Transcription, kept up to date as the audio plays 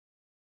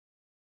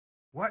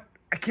What?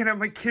 I can't have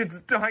my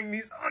kids dying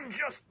these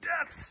unjust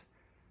deaths.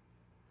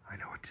 I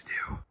know what to do.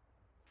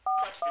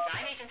 Clutch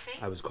Design Agency.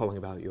 I was calling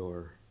about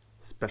your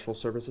special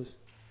services.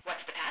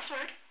 What's the password?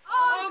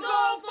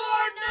 Uncle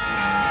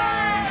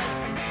Fortnite!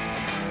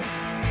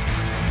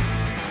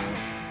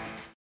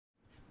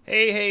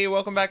 Hey,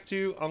 welcome back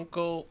to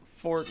Uncle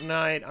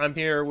Fortnite. I'm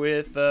here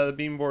with the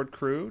Beanboard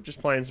crew, just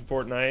playing some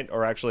Fortnite,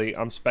 or actually,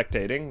 I'm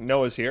spectating.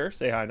 Noah's here.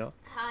 Say hi, Noah.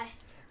 Hi.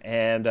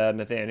 And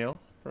Nathaniel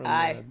from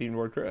Hi.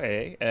 Beanboard crew.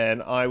 Hey.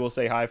 And I will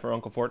say hi for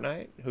Uncle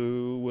Fortnite,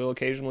 who will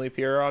occasionally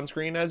appear on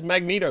screen as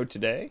Magneto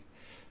today,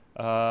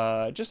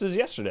 just as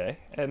yesterday.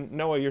 And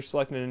Noah, you're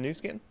selecting a new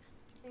skin?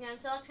 Yeah, I'm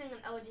selecting an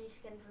OG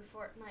skin for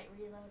Fortnite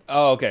Reload.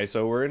 Oh, okay.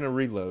 So we're in a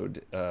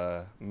reload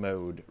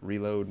mode.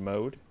 Reload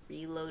mode.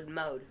 Reload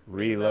mode.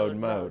 Reload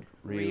mode.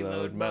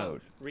 Reload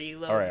mode.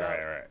 Reload All mode.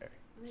 right.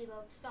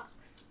 Reload sucks.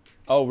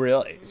 Oh,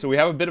 really? So we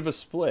have a bit of a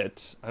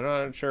split. I'm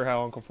not sure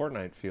how Uncle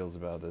Fortnite feels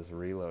about this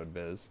reload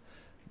biz,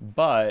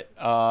 but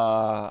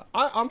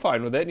I'm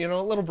fine with it. You know,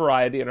 a little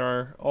variety in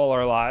all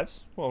our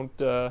lives won't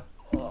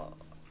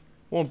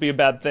be a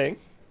bad thing.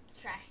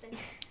 Interesting.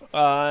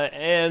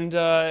 And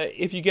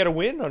if you get a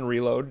win on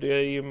reload,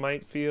 you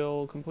might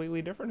feel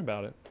completely different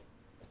about it.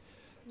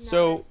 No,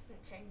 So that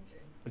doesn't change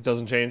it. it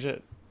doesn't change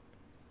it.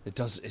 It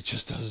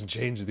just doesn't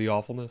change the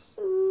awfulness.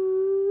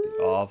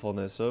 The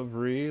awfulness of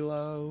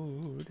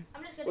reload.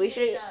 I'm just gonna We get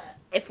should-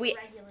 the if we-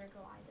 regular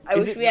glider. I Is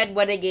wish it- we had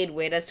Renegade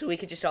with us so we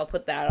could just all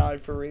put that on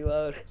for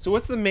reload. So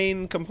what's the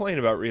main complaint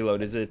about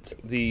reload? Is it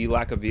the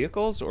lack of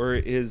vehicles, or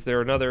is there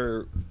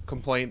another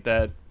complaint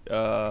that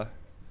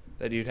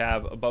that you'd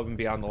have above and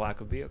beyond the lack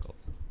of vehicles?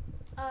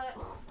 I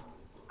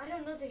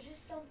don't know. There's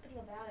just something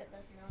about it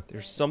that's not.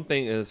 There's there.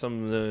 something,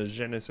 some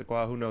je ne sais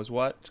quoi, who knows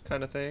what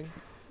kind of thing.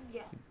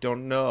 Yeah.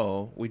 Don't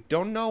know. We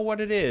don't know what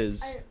it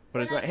is,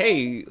 but it's when not. I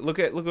Hey, look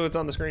what's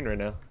on the screen right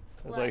now.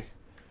 It's What? like,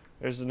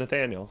 there's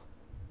Nathaniel.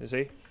 You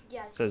see?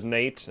 Yeah. It says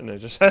Nate, and it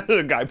just has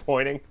a guy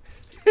pointing.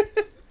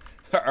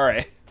 All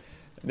right.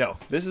 No,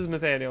 this is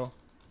Nathaniel.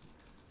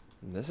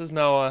 And this is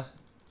Noah.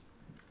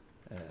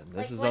 And this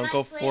Like, is when I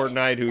Uncle played-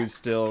 Fortnite, who's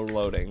still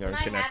loading or When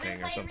I connecting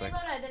haven't or played something.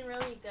 Reload, I've been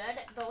really good,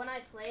 but when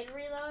I played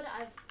Reload,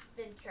 I've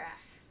been trash.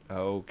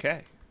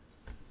 Okay.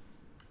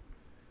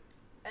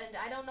 And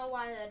I don't know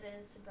why that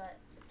is, but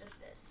it just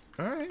is.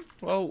 All right.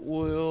 Well,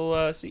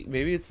 we'll see.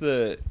 Maybe it's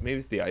the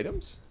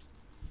items.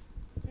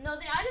 No,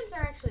 the items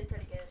are actually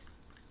pretty good.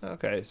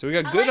 Okay, so we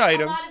got I good like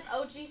items. a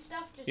lot of OG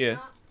stuff, just Yeah.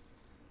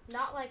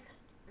 not like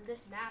this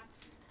map.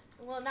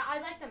 Well, no, I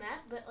like the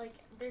map, but like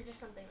there's just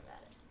something about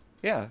it.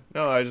 Yeah.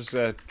 No, I was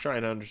just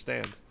trying to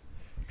understand.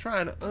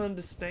 Trying to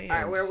understand. All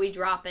right, where are we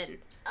dropping?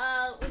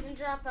 We can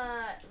drop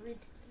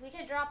we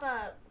can drop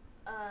a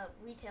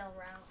retail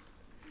route.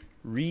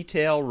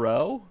 Retail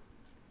row?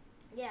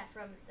 Yeah,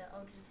 from the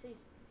OG season.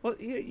 Well,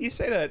 you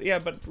say that, yeah,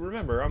 but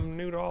remember, I'm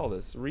new to all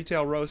this.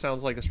 Retail row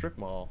sounds like a strip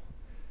mall.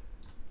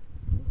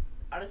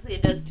 Honestly,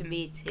 it does to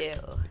me too.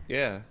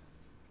 Yeah.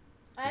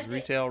 I Is have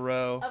retail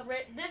row.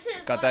 this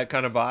is Got that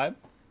kind of vibe?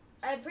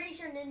 I'm pretty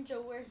sure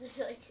Ninja wears this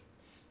like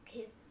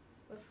skin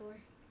before,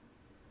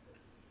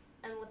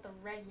 and with the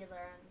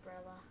regular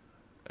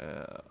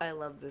umbrella. I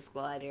love this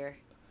glider.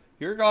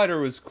 Your glider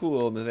was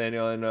cool,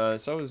 Nathaniel,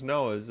 and so is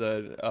Noah's.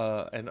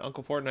 And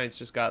Uncle Fortnite's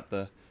just got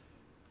the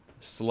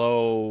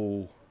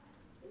slow,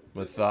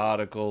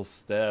 methodical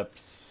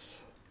steps.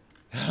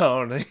 I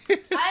don't know. I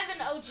have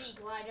an OG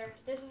glider.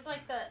 This is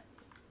like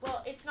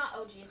well, it's not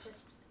OG. It's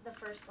just the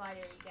first glider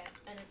you get,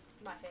 and it's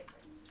my favorite.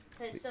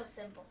 'Cause it's so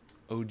simple.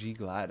 OG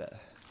glider.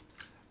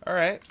 All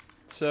right.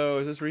 So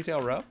is this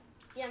retail row?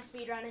 Yeah, I'm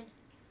speedrunning.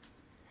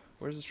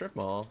 Where's the strip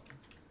mall?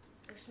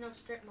 There's no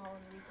strip mall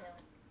in retail.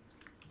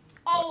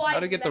 Oh, I How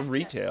to get the messed up.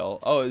 retail?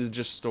 Oh, is it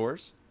just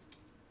stores?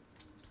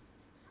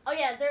 Oh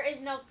yeah, there is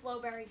no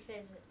Flowberry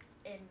Fizz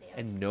in the.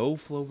 And no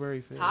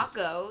Flowberry Fizz.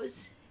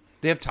 Tacos.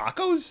 They have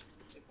tacos?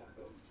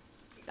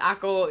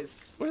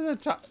 Tacos. What are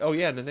the Oh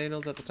yeah,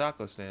 Nathaniel's at the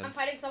taco stand. I'm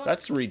fighting someone.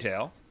 That's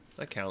retail.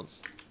 That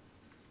counts.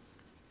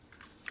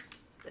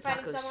 The Fighting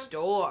taco someone.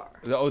 store.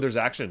 Oh, there's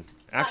action.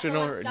 Action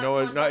someone, or got no?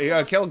 someone, No, got yeah,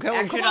 someone. kill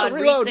him. Action Come on, on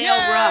reload. retail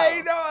Yay,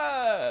 row.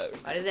 Noah!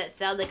 Why does that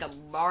sound like a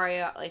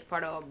Mario, like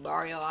part of a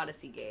Mario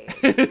Odyssey game?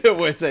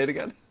 Wait, say it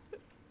again.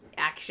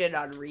 Action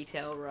on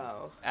retail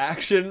row.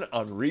 Action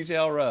on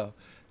retail row.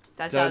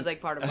 That Dun- sounds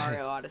like part of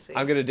Mario Odyssey.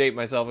 I'm gonna date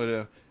myself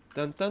into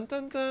dun dun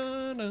dun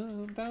dun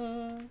dun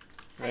dun.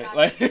 I Right, got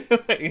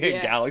like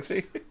Yeah.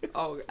 Galaxy.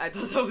 Oh, I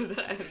thought that was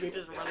me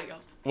just running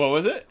up. What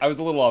was it? I was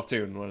a little off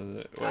tune. What is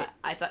it? What?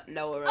 I thought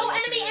Noah running Oh,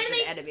 up to me enemy, was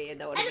enemy! an enemy,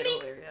 and that would have been Enemy!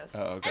 hilarious.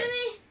 Oh, okay.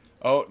 Enemy.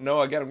 Oh no!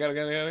 I get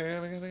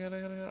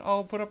him!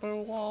 Oh, put up a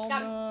wall.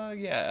 Got him.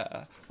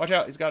 Yeah. Watch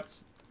out! He's got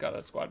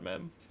a squad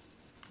man.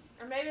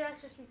 Or maybe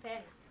that's just me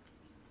panic.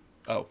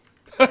 Oh.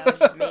 That was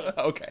just me.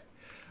 Okay.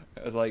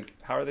 I was like,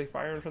 how are they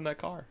firing from that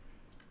car?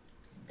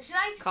 Should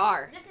I?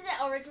 Car. This is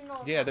the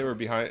original. Yeah, they were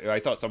behind. I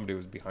thought somebody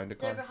was behind a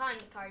They're car. behind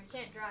the car. You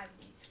can't drive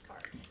these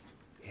cars.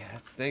 Yeah,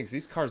 that's the thing.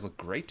 These cars look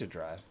great to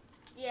drive.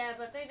 Yeah,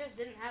 but they just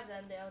didn't have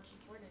them. The LG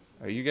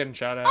Fortnite. Are you getting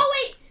shot at? Oh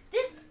wait,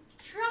 this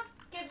truck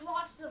gives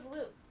lots of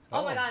loot.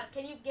 Oh my god,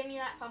 can you give me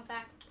that pump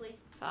back,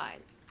 please? Fine.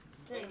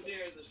 Thank you.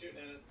 They're shooting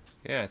at us.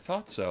 Yeah, I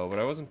thought so, but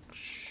I wasn't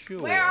sure.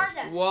 Where are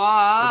they? We're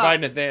Whoa. by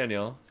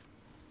Nathaniel.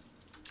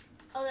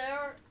 Oh, they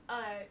are.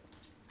 Alright.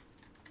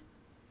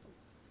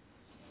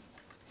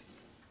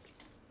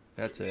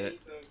 That's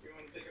it. So if you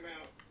want to take them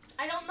out.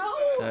 I don't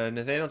know.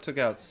 Nathaniel took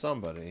out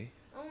somebody.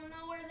 I don't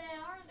know where they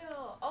are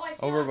though. Oh, I see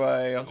Over one.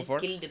 by Uncle Just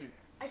Fort. killed him.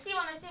 I see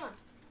one. I see one.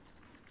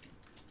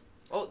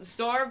 Oh, the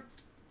storm.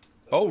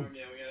 Oh. Yeah, we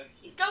gotta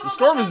keep Go, go, The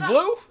storm go, is go, blue?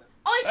 go.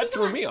 Oh, I see That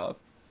threw someone. me off.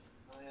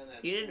 eye on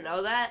that. You didn't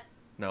know that?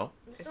 No.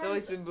 The It's storm's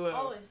always been blue.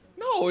 Always been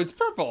No, it's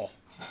purple.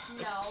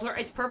 blue. No.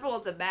 It's purple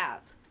on the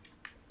map.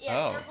 Yeah,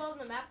 Oh. it's purple on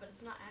the map, but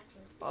it's not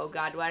actually. Oh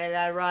god, why did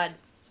I run?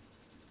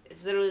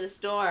 It's literally the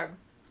storm.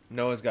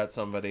 Noah's got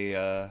somebody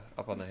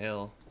up on the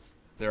hill.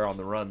 They're on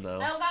the run,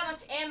 though. I don't got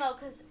much ammo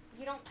because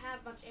you don't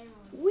have much ammo.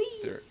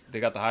 Whee!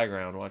 They got the high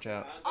ground. Watch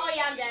out. Oh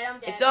yeah, I'm dead. I'm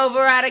dead. It's over,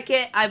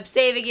 Atticus. I'm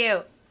saving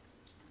you.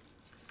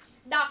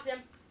 Knocked him.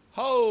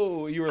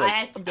 Oh, you were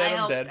like, I'm dead, I'm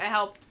helped. dead. I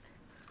helped.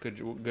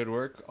 Good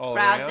work all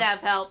Round around. have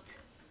helped.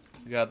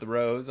 You got the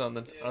rose on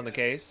the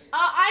case.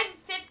 I'm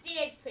 50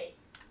 HP.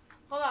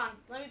 Hold on.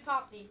 Let me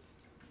pop these.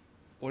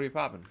 What are you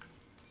popping?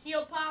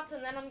 Shield pops,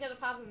 and then I'm gonna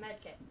pop a med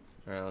kit.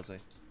 All right, let's see.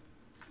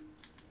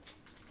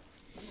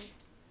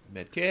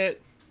 Med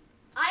kit.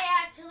 I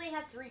actually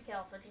have 3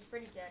 kills, which is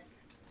pretty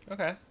good.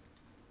 Okay.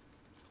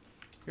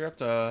 You're up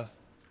to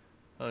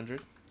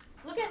 100.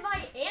 Look at my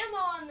ammo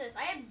on this.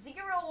 I had 0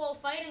 while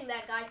fighting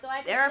that guy, so I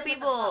had to There are hit him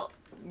with a people pop.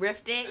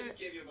 rifting. I just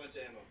gave you a bunch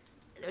of ammo.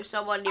 There's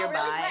someone Oh, really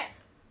nearby. quick.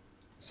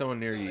 Someone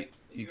near you. Like,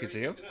 You can already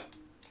see him? picked it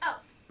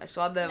up. I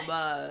saw them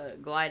Nice.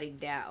 gliding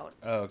down.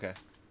 Oh, okay.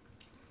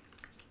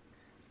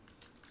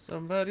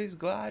 Somebody's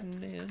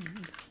gliding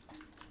in.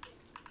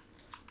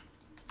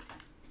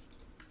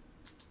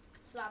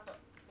 Slap it.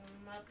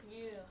 I'm up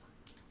here.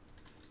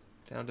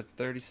 Down to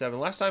 37.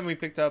 Last time we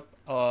picked up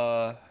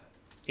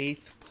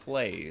 8th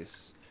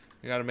place.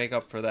 We got to make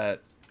up for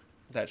that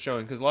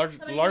showing because Somebody's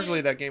largely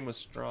shooting. that game was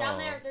strong. Down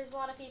there, there's a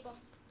lot of people.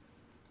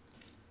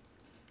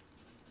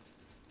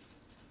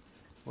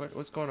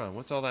 What's going on?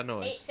 What's all that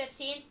noise?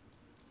 8:15.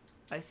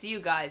 I see you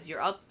guys.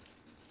 You're up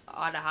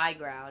on a high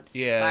ground.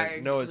 Yeah, Fire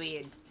in Noah's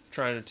between.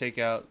 trying to take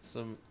out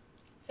some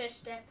Fish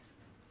stick.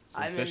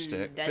 I'm fish in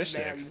stick. Dead Fish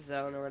stick. Man's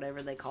Zone or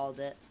whatever they called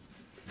it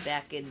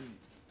back in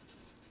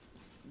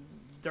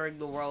during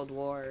the World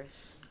Wars.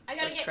 I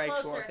gotta or get trench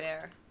closer.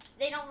 warfare.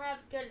 They don't have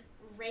good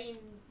range.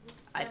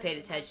 I paid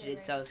attention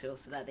in social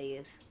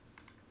studies.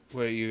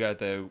 Wait, you got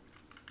the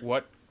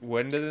what?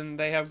 When didn't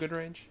they have good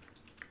range?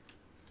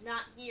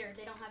 Not here.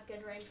 They don't have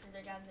good range for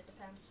their guns. It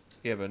depends.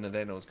 Yeah, but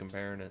Nathaniel's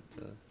comparing it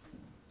to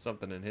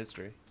something in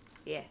history.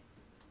 Yeah.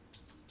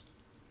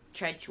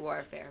 Trench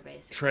warfare,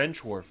 basically.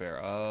 Trench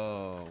warfare.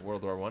 Oh,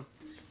 World War One.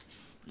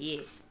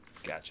 Yeah.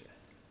 Gotcha.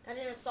 Got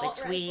an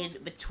assault rifle. I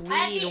have Between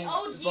the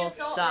OG both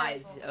assault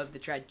sides rifle. of the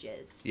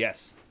trenches.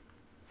 Yes.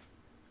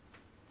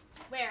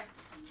 Where?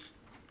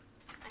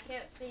 I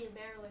can't see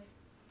barely.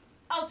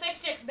 Oh, fish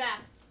stick's back.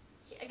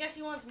 I guess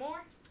he wants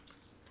more.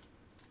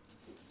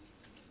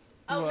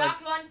 Oh,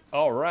 Wants- knocked one.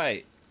 All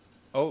right.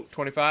 Oh,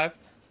 25.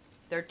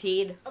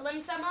 13.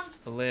 Eliminated someone.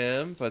 A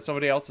limb, but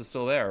somebody else is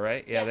still there,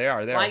 right? Yeah, Yeah. they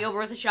are. Flying There. over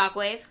with a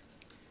shockwave.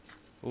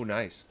 Oh,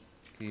 nice.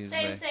 Use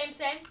Same, my-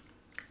 same.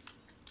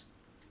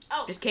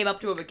 Oh, Just came up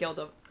to him and killed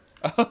him.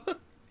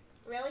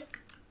 really?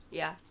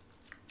 Yeah.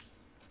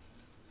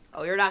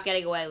 Oh, you're not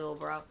getting away, little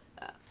bro.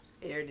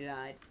 You're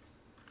denied.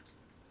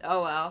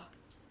 Oh well.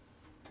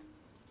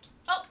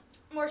 Oh,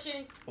 more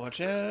shooting.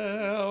 Watch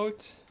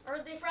out. Where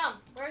are they from?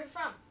 Where is it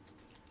from?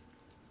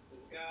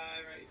 There's a guy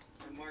right.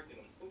 I'm marking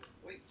him. Oops,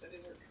 wait, that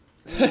didn't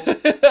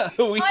work.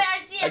 Oh, yeah,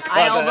 I see him. caught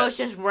I that. almost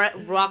just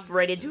rocked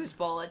right into his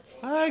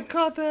bullets. I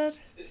caught that.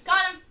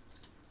 Got him.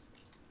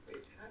 Wait,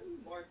 how do you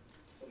mark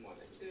someone? I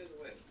think there's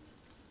a way.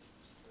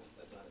 No,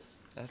 that's not it.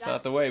 That's Got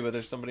not the way, but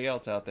there's somebody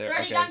else out there.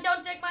 Ready, Okay. done.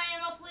 Don't take my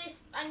ammo, please.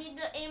 I need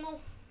the ammo.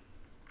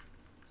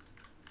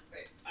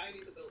 Wait, I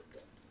need to build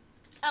stuff.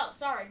 Oh,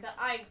 sorry, but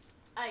I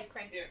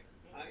cranked. Here,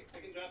 I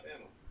can drop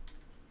ammo.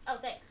 Oh,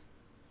 thanks.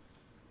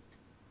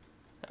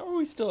 How are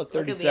we still at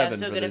Look at me, 37 I'm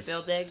so for good at this?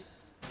 building.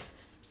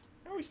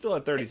 How are we still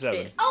at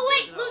 37? Oh,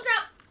 wait, blue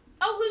drop.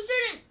 Oh, who's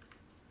shooting?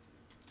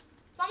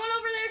 Someone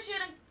over there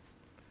shooting.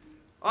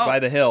 Oh, By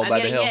the hill, I'm by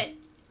the getting hill. hit.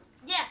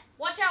 Yeah,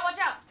 watch out, watch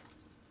out.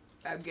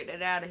 I'm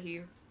getting out of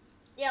here.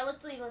 Yeah,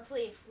 let's leave, let's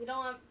leave. We don't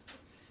want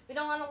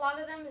a lot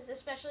of them,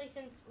 especially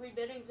since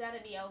rebooting's about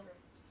to be over.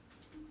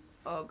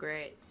 Oh,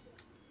 great.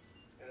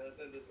 And let's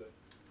head this way.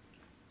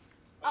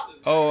 Oh.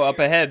 there's a guy Oh, right up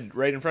here. ahead,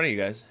 right in front of you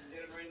guys. You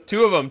hit him right in the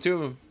Two of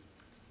them.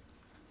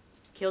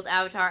 Killed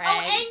Avatar Oh,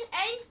 Aang.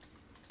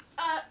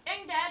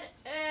 Aang dead,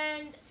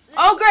 and this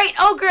Oh, great!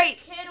 Oh, great!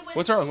 kid with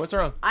What's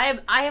wrong? I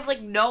have like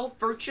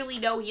virtually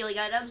no healing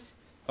items.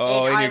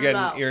 Oh, and I'm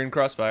low. you're in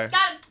crossfire.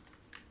 Got him.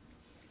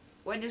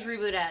 When does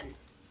reboot end?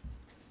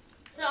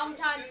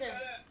 Sometime Get soon.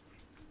 that.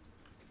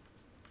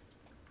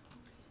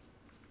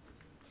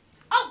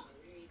 Oh,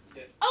 We need to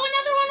get-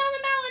 another one on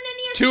the mountain, and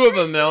he has Two of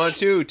them, three Noah.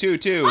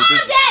 seeds. Two. Oh,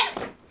 There's- I'm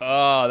dead.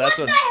 Oh, that's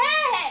what what.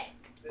 the heck?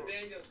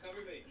 Nathaniel,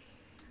 cover me.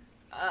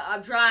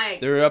 I'm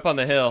trying. They're up on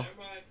the hill. Never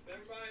mind.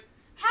 Never mind.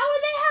 How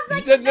would they have He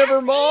like said the best never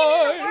aim in the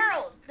mind.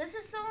 world? This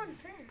is so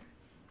unfair.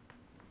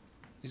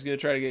 He's gonna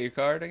try to get your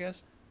card, I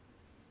guess.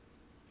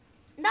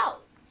 No,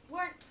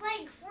 we're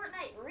playing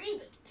Fortnite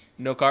Reboot.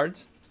 No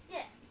cards? We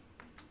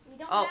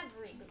don't Oh. have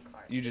Reboot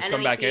cards. You just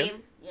Enemy come back in?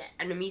 team. Yeah.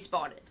 Enemy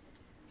spotted.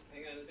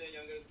 Hang on,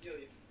 Nathaniel, I'm gonna kill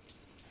you.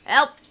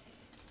 Help!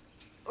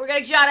 We're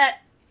getting shot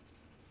at.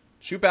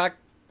 Shoot back.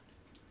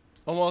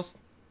 Almost.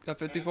 Got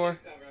 54. I'm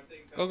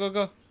taking Go, cover.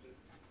 go, go.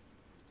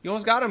 You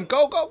almost got him.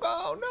 Go, go, go.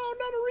 No, not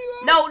a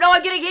reload. No,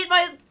 I'm getting hit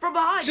from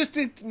behind. Just,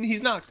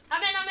 he's knocked.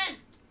 I'm in.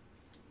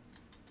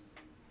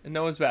 And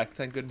Noah's back,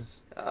 thank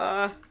goodness.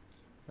 Alright.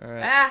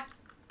 Ah.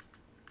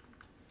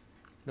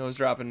 Noah's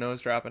dropping. Uncle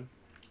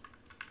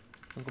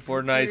Siri.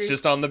 Fortnite's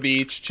just on the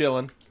beach,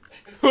 chilling.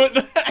 What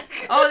the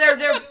heck? Oh, they're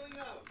Healing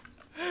up.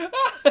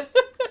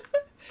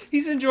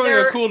 He's enjoying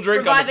they're a cool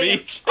drink on the reviving him.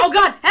 beach. Oh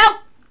God, help!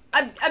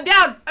 I'm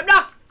down. I'm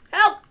knocked.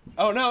 Help!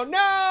 Oh no,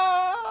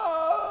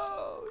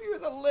 no! He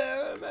was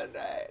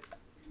eliminated.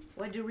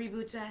 When do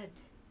reboots end?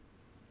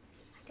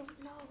 I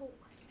don't know.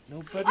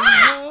 Nobody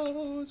Ah!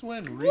 knows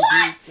when What?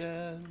 reboots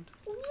end.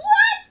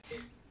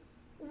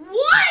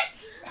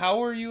 What?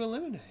 How are you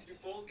eliminated? You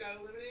both got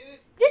eliminated?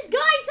 This guy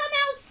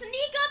somehow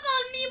sneak up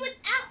on me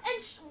without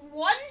and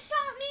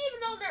one-shot me, even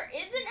though there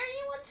isn't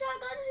any one-shot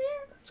guns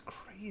here. That's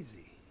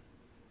crazy.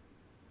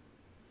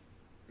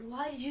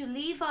 Why did you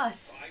leave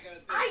us? Well, I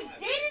gotta stay I alive.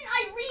 didn't.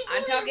 I rebooted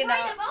I'm talking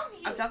right to above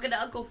you. I'm talking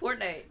to Uncle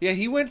Fortnite. Yeah,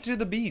 he went to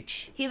the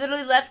beach. He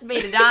literally left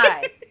me to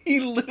die.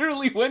 He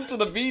literally went to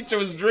the beach and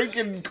was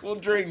drinking cool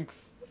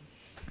drinks.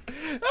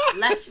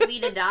 Left me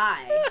to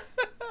die.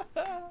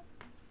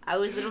 I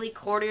was literally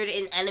cornered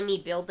in enemy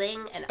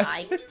building, and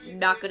I'm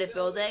not good at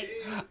building.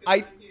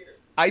 I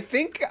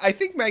think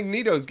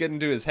Magneto's getting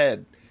to his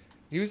head.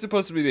 He was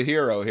supposed to be the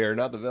hero here,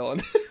 not the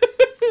villain.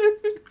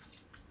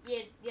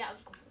 Yeah,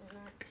 Uncle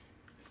Fortnite.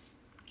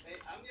 Hey,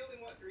 I'm the only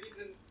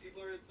reason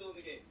people are still in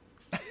the game.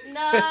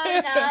 No,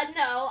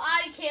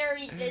 I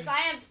carried this. I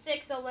have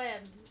 6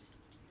 limbs.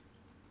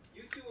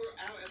 You two were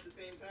out at the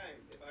same time.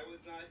 If I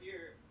was not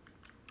here,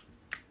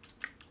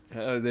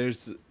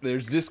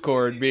 There's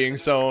discord being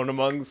sown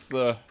amongst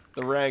the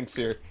ranks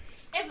here.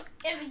 If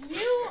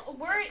you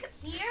weren't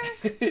here,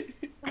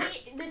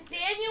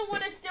 Nathaniel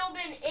would have still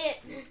been it.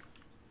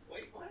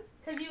 wait, what?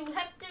 Because you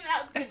left him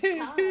out to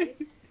die. Wait,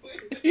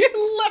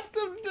 You left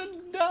him to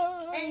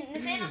die. And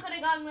Nathaniel could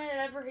have gotten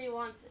whatever he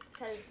wants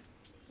because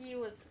he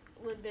would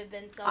have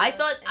been so. I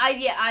thought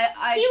He would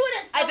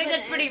have. I think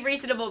that's pretty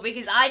reasonable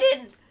because I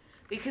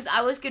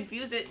was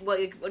confused at what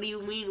do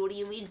you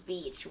mean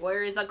beach?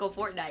 Where is Uncle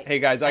Fortnite? Hey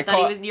guys, I thought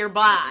he was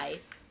nearby.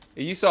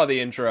 You saw the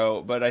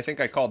intro, but I think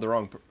I called the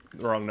wrong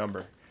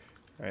number.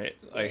 Right?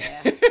 Like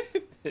Yeah.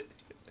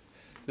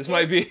 this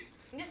might be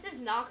This is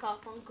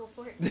knockoff Uncle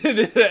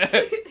Fortnite.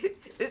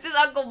 This is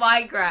Uncle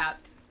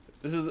Minecraft.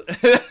 This is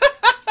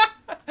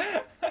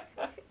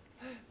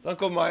it's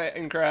Uncle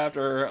Minecraft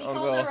or We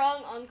Uncle. called the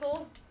wrong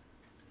uncle.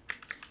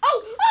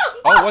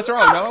 Oh, what's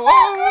wrong? No.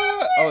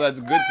 Oh, that's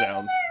good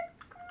sounds.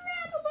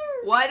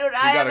 Why don't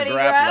I got have a any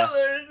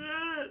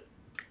grappler.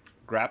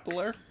 grapplers?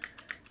 Grappler?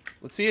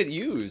 Let's see it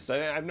used.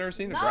 I've never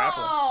seen a No,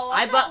 grappler.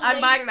 I'm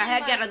buying the wasting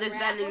heck my out of this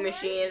vending grappler.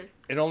 machine.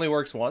 It only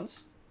works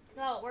once.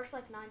 No, it works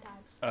like 9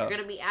 times. Oh. You're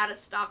gonna be out of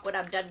stock when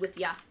I'm done with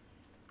ya.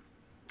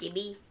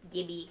 Gimme.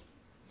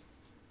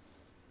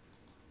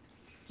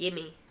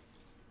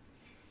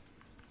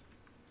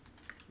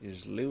 You're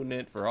just looting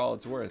it for all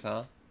it's worth,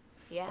 huh?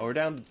 Yeah. Oh, we're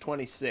down to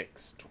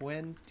 26.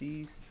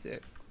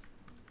 26.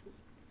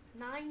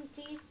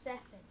 97.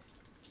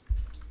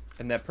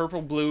 And that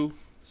purple-blue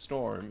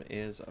storm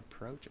is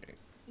approaching.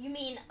 You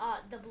mean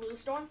the blue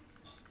storm?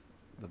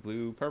 The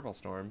blue-purple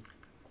storm.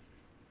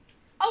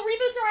 Oh,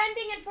 reboots are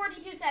ending in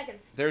 42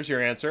 seconds. There's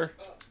your answer.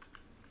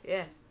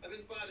 Yeah. I've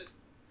been spotted.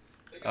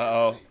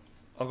 Uh-oh.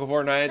 Uncle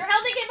Fortnite's. They're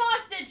holding him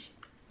hostage.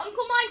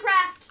 Uncle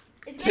Minecraft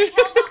is getting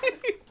held up.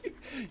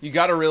 You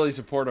gotta really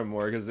support him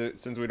more, because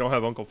since we don't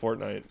have Uncle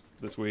Fortnite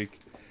this week.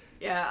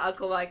 Yeah,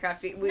 Uncle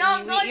Minecraft.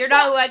 I'm You're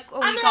not who we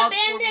gonna called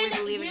before we abandon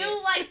believe in you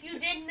you. like you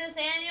did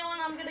Nathaniel,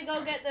 and I'm gonna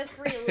go get this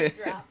free loot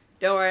drop.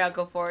 Don't worry,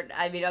 Uncle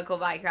Uncle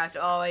Minecraft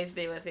will always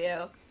be with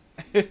you.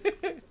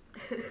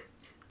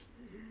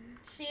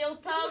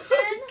 Shield potion.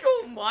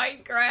 Uncle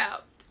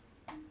Minecraft.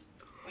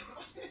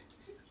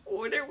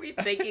 What are we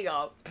thinking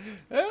of?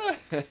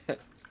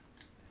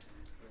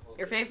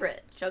 Your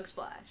favorite, Chug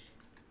Splash.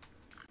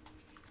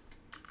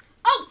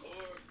 Oh!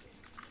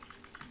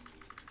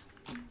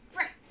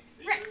 Frick!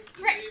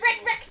 Stay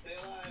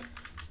alive.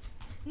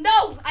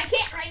 No, I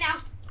can't right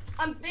now.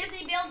 I'm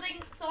busy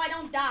building so I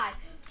don't die.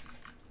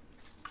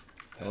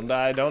 Don't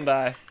die, don't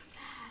die.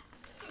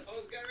 Oh,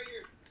 this guy right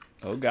here.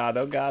 Oh god,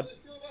 oh god. There's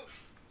 2 of them.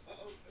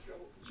 Uh-oh,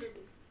 trouble.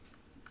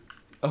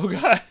 Oh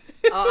god.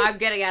 Oh, I'm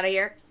getting out of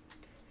here.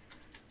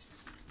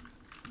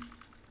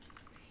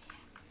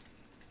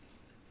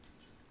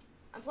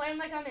 I'm playing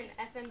like I'm in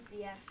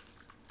FNCS.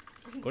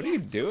 What are you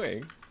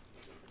doing?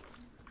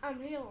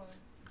 I'm healing.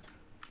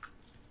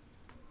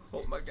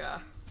 Oh my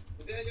god.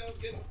 Daniel,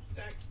 get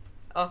attacked.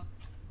 Oh.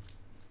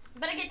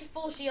 Better get to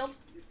full shield.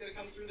 He's gonna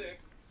come through there.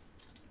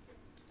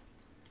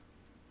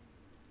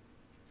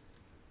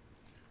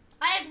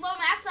 I have low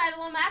mats. I have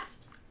low mats.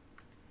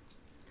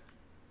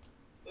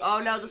 Oh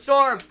no, the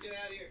storm. Get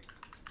out of here.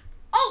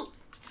 Oh,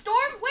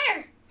 storm.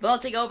 Where?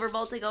 Bolting over,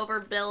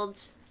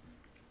 builds.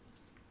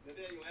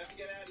 Nathaniel, you have to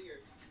get out of here.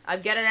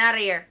 I'm getting out of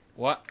here.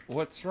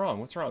 What's wrong?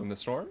 What's wrong? The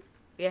storm?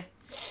 Yeah.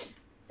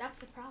 That's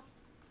the problem.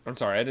 I'm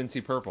sorry, I didn't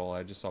see purple.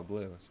 I just saw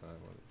blue. So I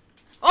wasn't...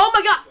 Oh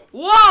my god!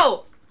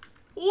 Whoa!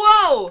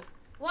 Whoa!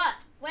 What?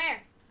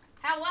 Where?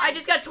 How? What? I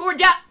just got torn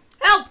down.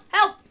 Help!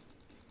 Help!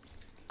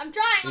 I'm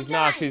trying. He's I'm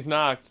knocked. trying. He's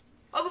knocked.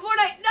 Uncle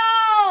Fortnite,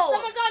 no!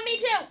 Someone's on me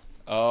too.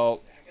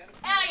 Oh,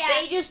 Oh yeah.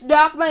 They just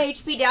knocked my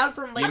HP down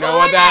from like You know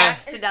what that-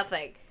 max to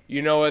nothing.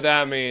 you know what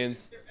that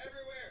means. They're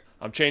everywhere.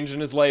 I'm changing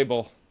his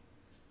label.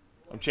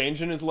 I'm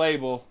changing his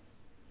label.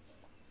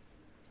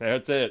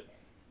 That's it.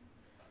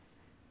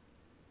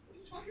 What are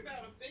you talking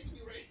about? I'm saving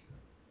you right.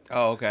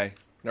 Oh, okay.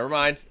 Never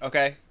mind.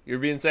 Okay, you're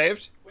being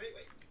saved. Wait.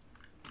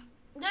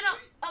 No.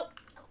 Oh,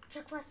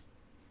 check plus.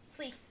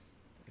 Please.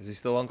 Is he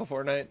still Uncle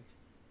Fortnite?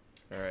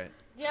 All right.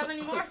 Do you have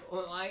any more?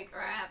 Oh my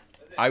crap.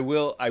 That's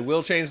it. I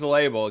will change the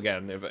label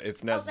again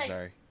if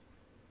necessary.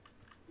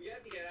 We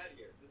have to get out of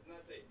here. This is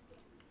not safe.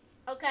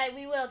 Okay,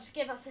 we will. Just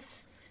give us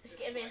this. Just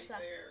give me Right stuff.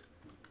 there.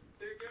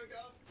 They're gonna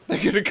go.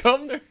 They're gonna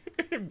come. They're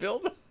gonna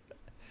build.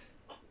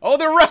 Oh,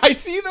 they're right. I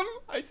see them.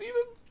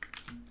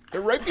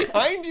 They're right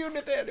behind you,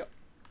 Nathaniel.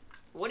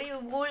 What do you?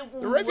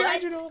 They're right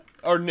behind you, Noah.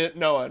 Or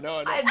Noah.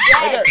 Noah. I'm Right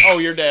dead. there. Oh,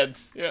 you're dead.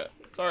 Yeah.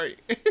 Sorry.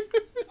 Oh,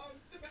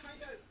 they're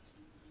behind us.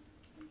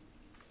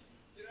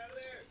 Get out of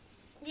there.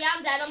 Yeah,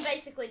 I'm dead. I'm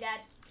basically dead.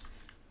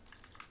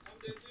 I'm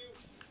dead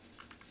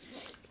too.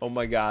 Oh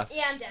my God.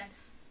 Yeah, I'm dead.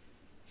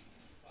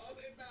 Oh,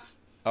 they're not.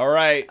 All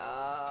right.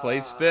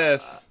 Place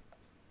fifth.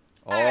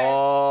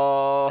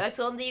 Oh. That's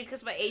only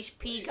because my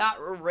HP got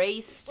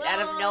erased out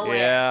of nowhere.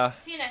 Yeah.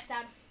 See you next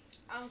time,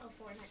 Uncle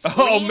Fortnite.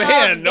 Oh Queen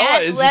man, of Noah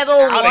Death is level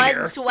just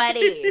out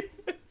of here.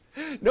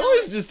 120.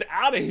 Noah's just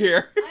out of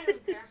here. I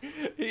don't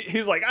care.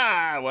 He's like,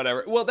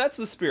 whatever. Well, that's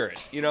the spirit,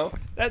 you know.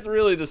 That's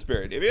really the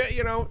spirit. If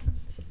you know,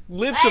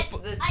 live That's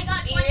to the I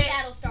got 20 spirit.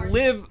 battle stars.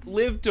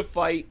 live to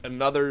fight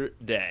another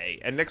day.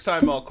 And next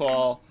time I'll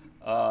call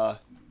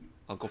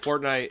Uncle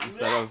Fortnite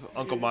instead of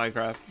Uncle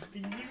Minecraft.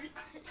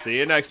 See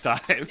you next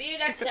time. See you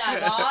next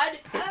time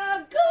on